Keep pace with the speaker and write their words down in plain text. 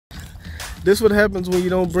This what happens when you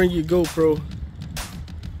don't bring your GoPro.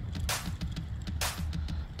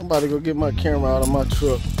 I'm about to go get my camera out of my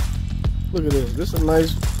truck. Look at this. This is a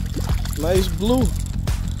nice blue.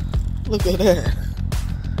 Look at that.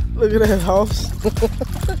 Look at that house.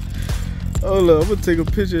 Hold up, I'm gonna take a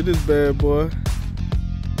picture of this bad boy.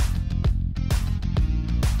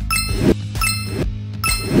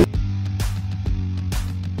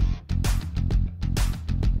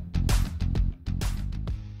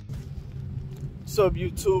 What's up,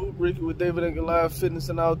 YouTube? Ricky with David and Goliath Fitness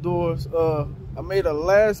and Outdoors. I made a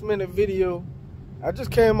last-minute video. I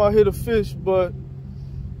just came out here to fish, but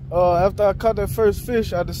after I caught that first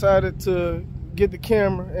fish, I decided to get the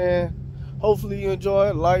camera, and hopefully you enjoy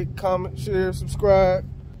it. Like, comment, share, subscribe.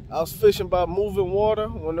 I was fishing by moving water.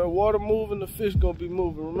 When the water moving, the fish gonna be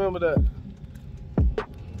moving. Remember that.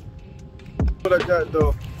 What I got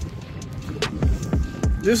though,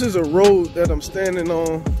 this is a road that I'm standing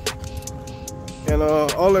on. And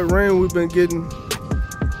all that rain we've been getting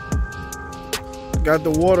got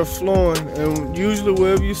the water flowing, and usually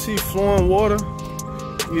wherever you see flowing water,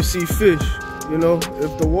 you see fish. You know,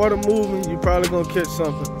 if the water moving, you're probably gonna catch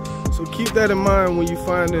something. So keep that in mind when you're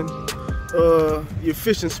finding your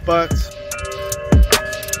fishing spots.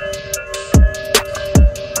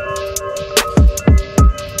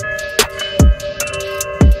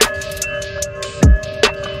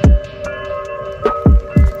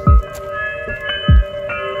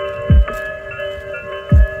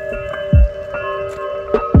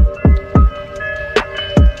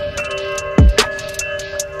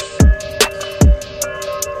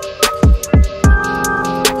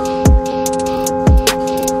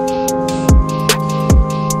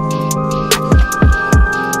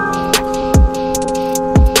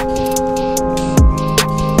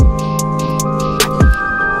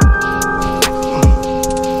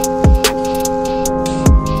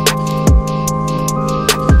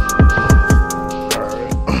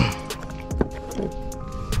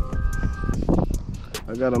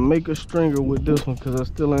 I gotta make a stringer with this one because I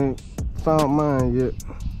still ain't found mine yet.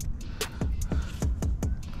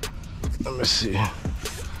 Let me see.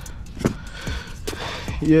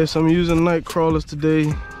 Yes, I'm using night crawlers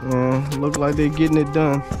today, and look like they're getting it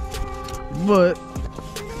done. But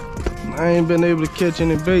I ain't been able to catch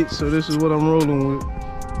any bait, so this is what I'm rolling with.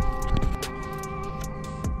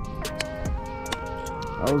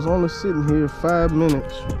 I was only sitting here 5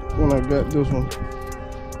 minutes when I got this one.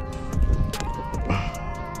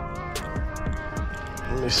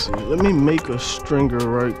 Let me see. Let me make a stringer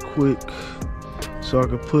right quick so I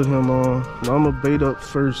can put him on. Now, I'm gonna bait up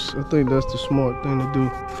first. I think that's the smart thing to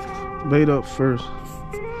do. Bait up first.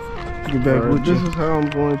 Get back with you. This is how I'm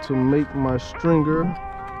going to make my stringer.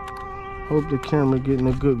 Hope the camera getting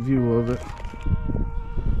a good view of it.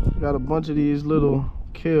 Got a bunch of these little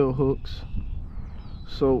kale hooks.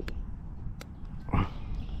 So I'm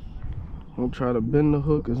gonna try to bend the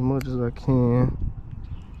hook as much as I can,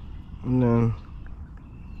 and then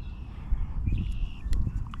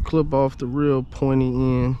clip off the real pointy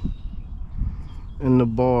end in the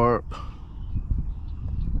barb.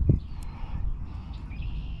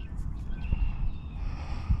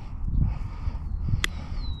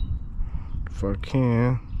 If I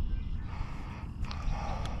can.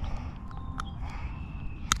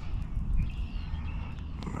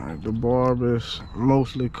 Alright, the barb is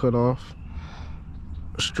mostly cut off.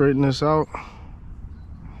 Straighten this out.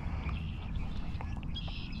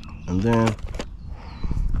 And then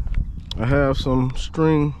I have some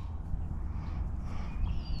string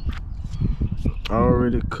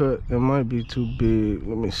already cut. It might be too big.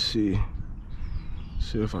 Let me see.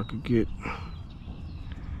 See if I could get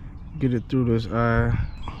it through this eye.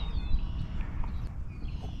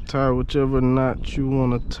 Tie whichever knot you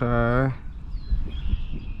want to tie.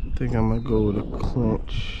 I think I'm gonna go with a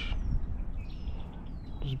clinch,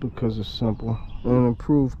 just because it's simple. An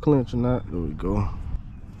improved clinch knot. There we go.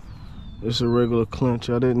 It's a regular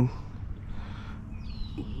clinch. I didn't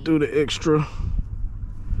do the extra,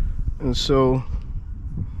 and so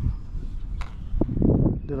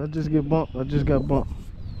did I just get bumped? I just got bumped.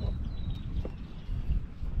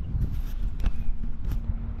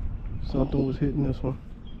 Something was hitting this one.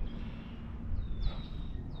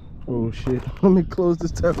 Oh shit, let me close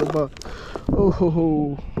this tackle box. Oh ho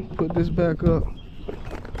ho, put this back up.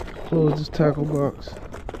 Close this tackle box.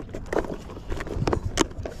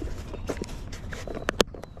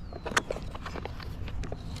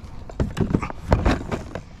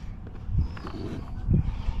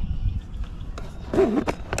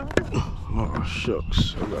 Oh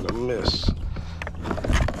shucks, I got a miss.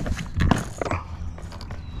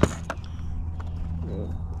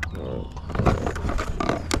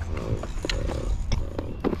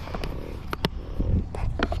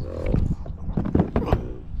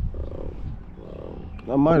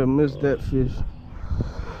 I might have missed that fish.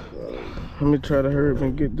 Let me try to hurry up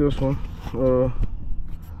and get this one.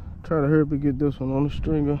 Try to hurry up and get this one on the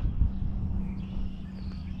stringer.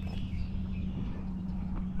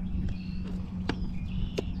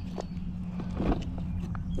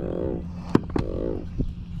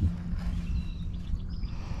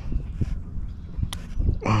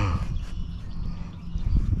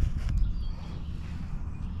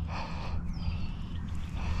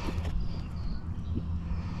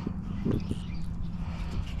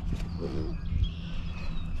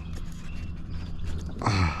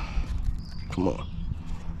 Come on.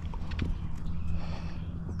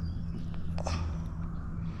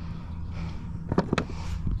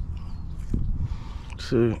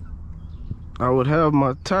 See, I would have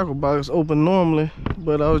my tackle box open normally,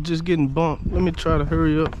 but I was just getting bumped. Let me try to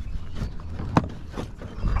hurry up.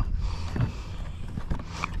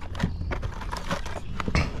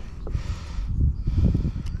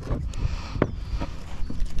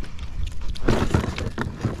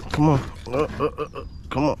 Come on.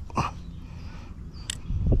 Come on.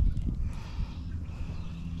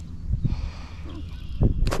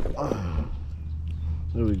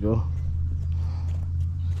 There we go.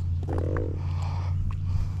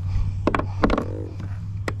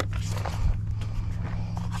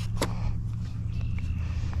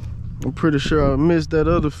 I'm pretty sure I missed that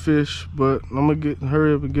other fish, but I'm gonna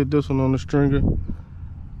hurry up and get this one on the stringer.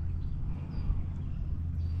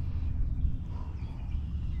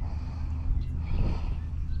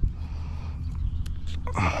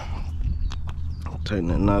 Tighten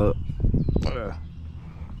that knot up.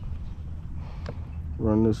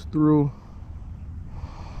 Run this through.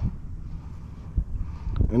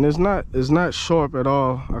 And it's not sharp at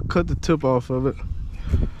all. I cut the tip off of it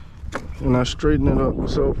and I straighten it up.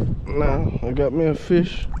 So now I got me a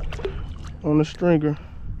fish on the stringer.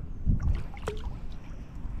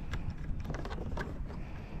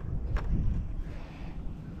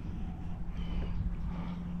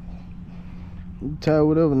 You tie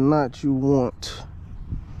whatever knot you want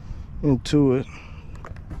into it,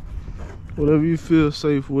 whatever you feel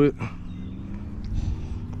safe with.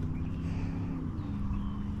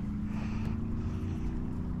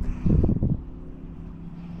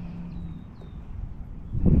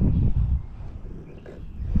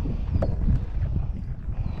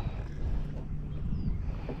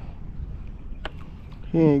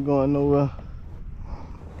 He ain't going nowhere.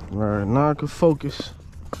 All right, now I can focus.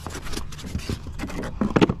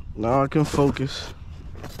 Now I can focus.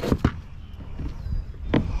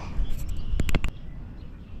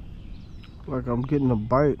 Like I'm getting a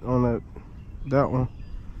bite on that one.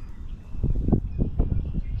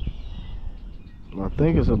 I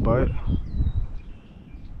think it's a bite.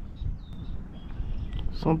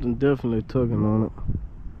 Something definitely tugging on it.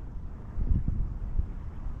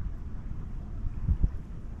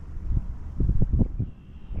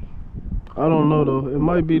 I don't know though. It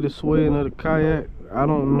might be the swaying of the kayak. I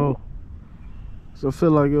don't know. So I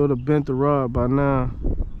feel like it would have bent the rod by now.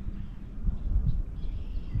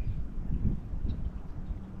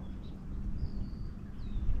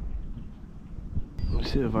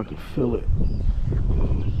 Let's see if I can feel it.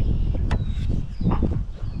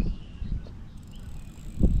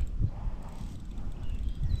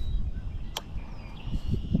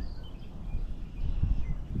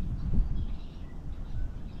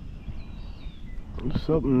 There's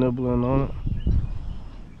something nibbling on it.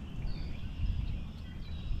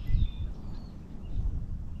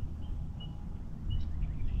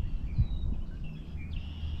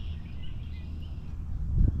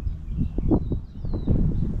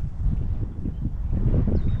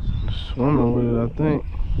 Swimming with it, I think.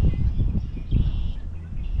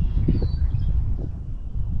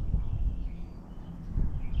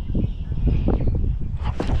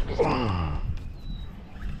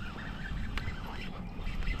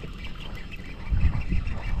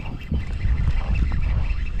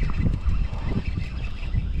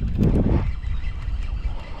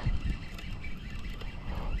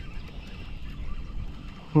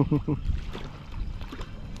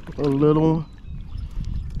 A little one.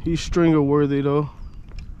 He's stringer worthy though.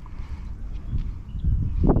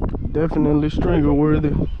 Definitely stringer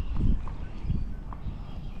worthy.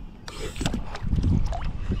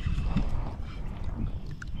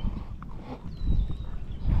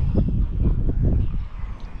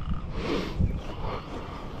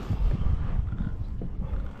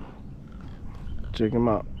 Check him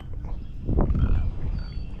out.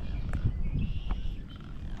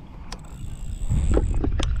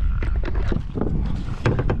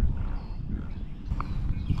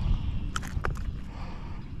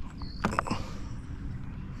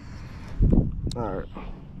 All right.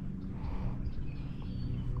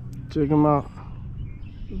 Check him out.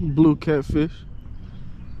 Blue catfish.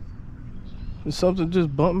 Did something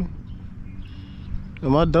just bump me?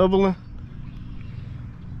 Am I doubling?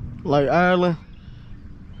 Like Ireland?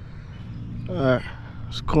 Alright,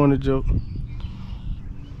 it's a corny joke.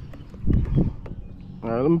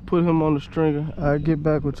 Alright, let me put him on the stringer. I'll get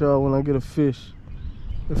back with y'all when I get a fish.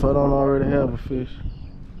 If I don't already have a fish.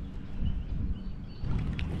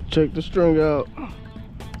 Check the string out.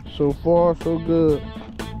 So far, so good.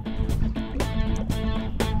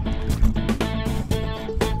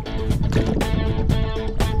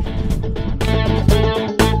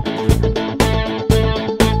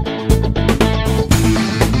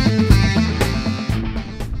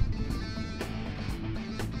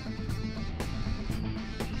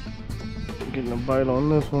 Getting a bite on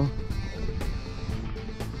this one.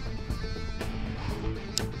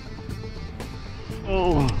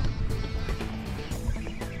 Oh,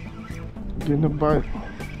 getting a bite.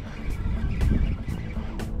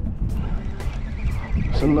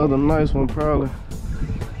 It's another nice one, probably.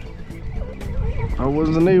 I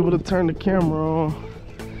wasn't able to turn the camera on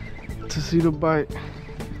to see the bite.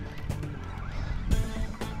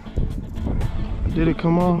 Did it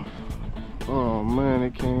come off? Oh man,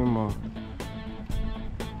 it came off.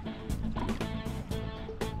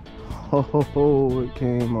 Ho ho ho, it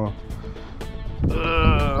came off.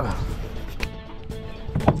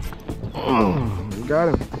 Got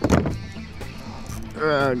him.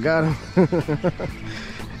 Got him.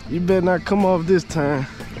 You better not come off this time.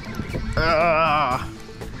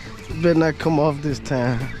 You better not come off this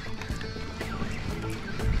time.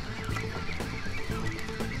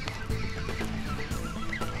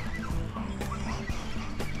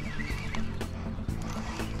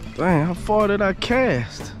 Dang, how far did I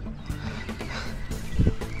cast?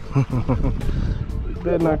 You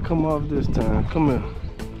better not come off this time. Come here.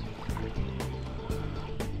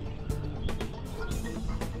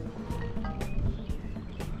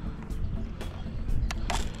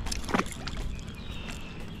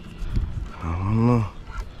 I don't know.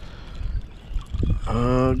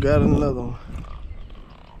 Got another one.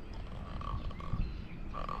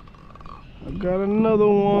 I got another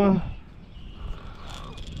one.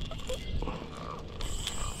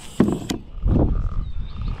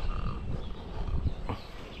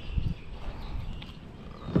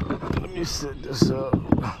 Let me set this up.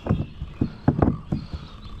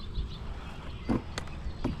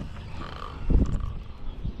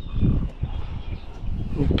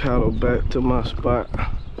 Let me paddle back to my spot.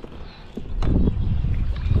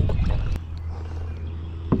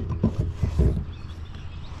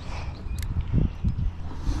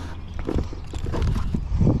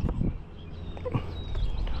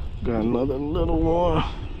 Got another little one.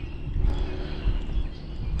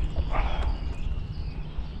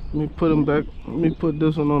 Let me put him back. Let me put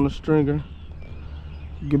this one on the stringer.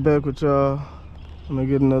 Get back with y'all when I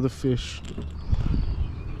get another fish.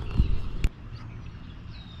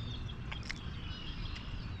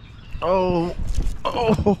 Oh,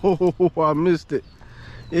 I missed it.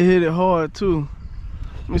 It hit it hard too.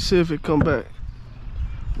 Let me see if it come back.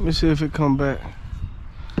 Let me see if it come back.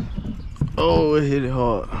 Oh, it hit it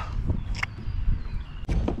hard.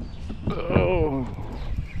 Oh.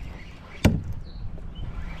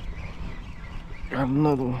 Got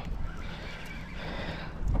another one.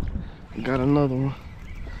 Got another one.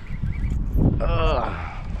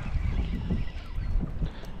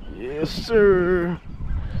 Yes, sir.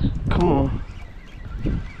 Come on.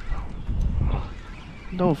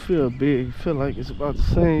 Don't feel big. Feel like it's about the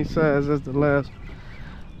same size as the last one.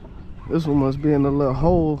 This one must be in a little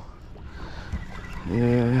hole.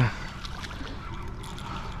 Yeah.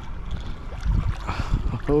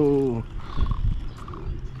 Oh.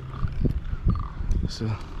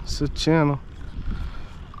 It's a channel.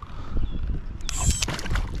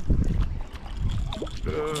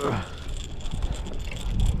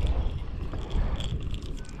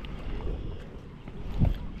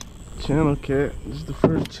 Channel cat. This is the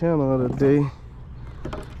first channel of the day.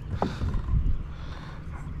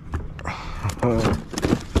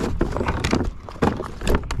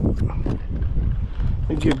 Let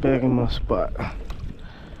me get back in my spot.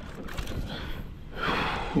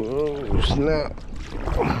 Whoa, snap.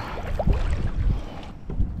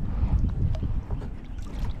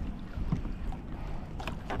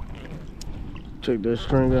 Check that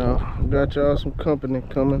string out. Got y'all some company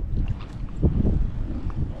coming.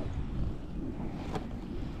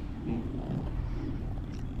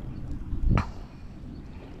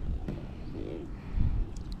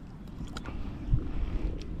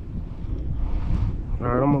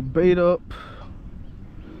 Alright, I'm gonna bait up.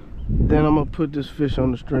 Then I'm gonna put this fish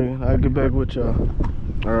on the string. I'll get back with y'all.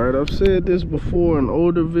 Alright, I've said this before in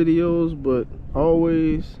older videos, but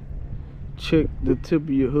always check the tip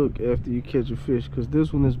of your hook after you catch a fish, because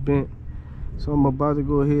this one is bent. So I'm about to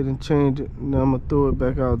go ahead and change it. Now I'm gonna throw it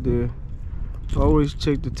back out there. Always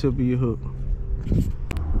check the tip of your hook.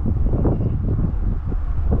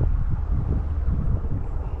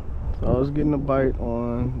 So I was getting a bite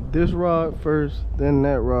on this rod first, then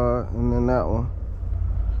that rod, and then that one.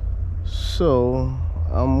 So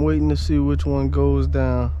I'm waiting to see which one goes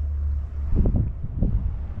down.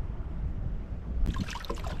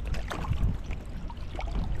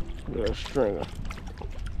 Got a stringer.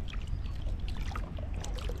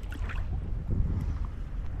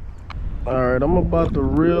 Alright, I'm about to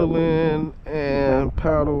reel in and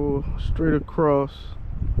paddle straight across.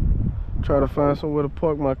 Try to find somewhere to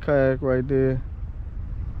park my kayak right there.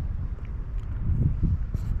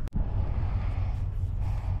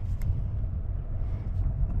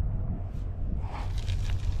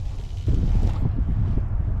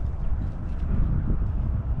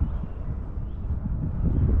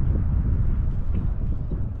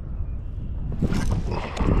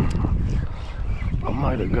 I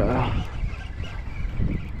might have got him.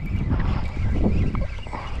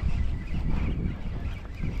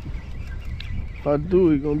 If I do,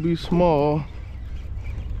 it's gonna be small.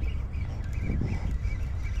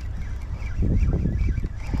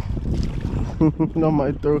 I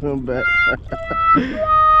might throw him back.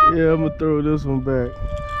 Yeah, I'm gonna throw this one back.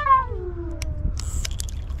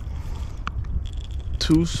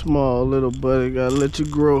 Too small, little buddy. Gotta let you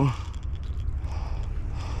grow.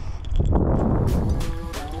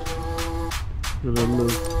 Look at that little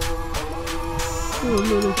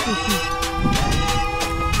fishy.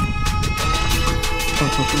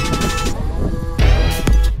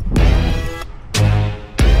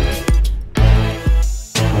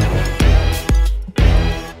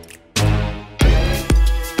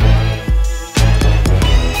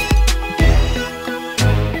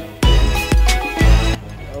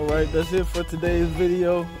 Alright, that's it for today's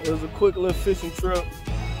video. It was a quick little fishing trip.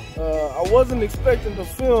 I wasn't expecting to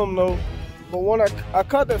film though, but when I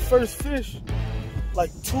caught that first fish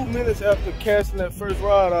like 2 minutes after casting that first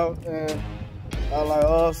rod out, and I was like,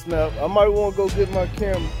 oh snap, I might want to go get my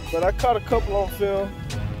camera, but I caught a couple on film.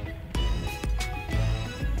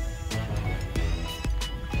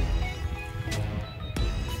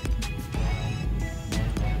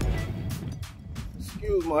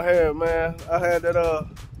 Excuse my hair, man. I had that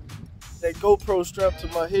GoPro strapped to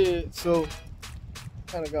my head, so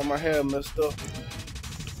kind of got my hair messed up.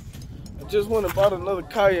 I just went and bought another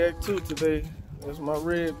kayak too today. That's my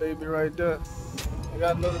red baby right there. I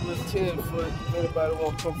got another little 10-foot. If anybody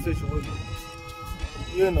want to come fishing with me,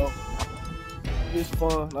 you know, it's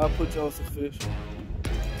fun. I'll put you on some fish.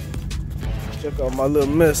 Check out my little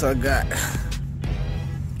mess I got.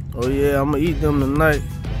 Oh yeah, I'm gonna eat them tonight.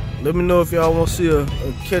 Let me know if y'all want to see a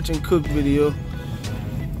catch and cook video.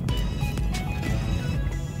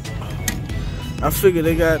 I figure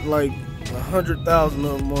they got like 100,000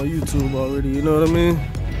 of them on YouTube already, you know what I mean?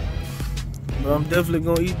 But I'm definitely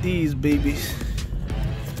gonna eat these babies.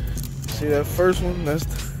 See that first one? That's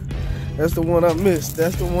the one I missed.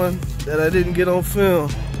 That's the one that I didn't get on film.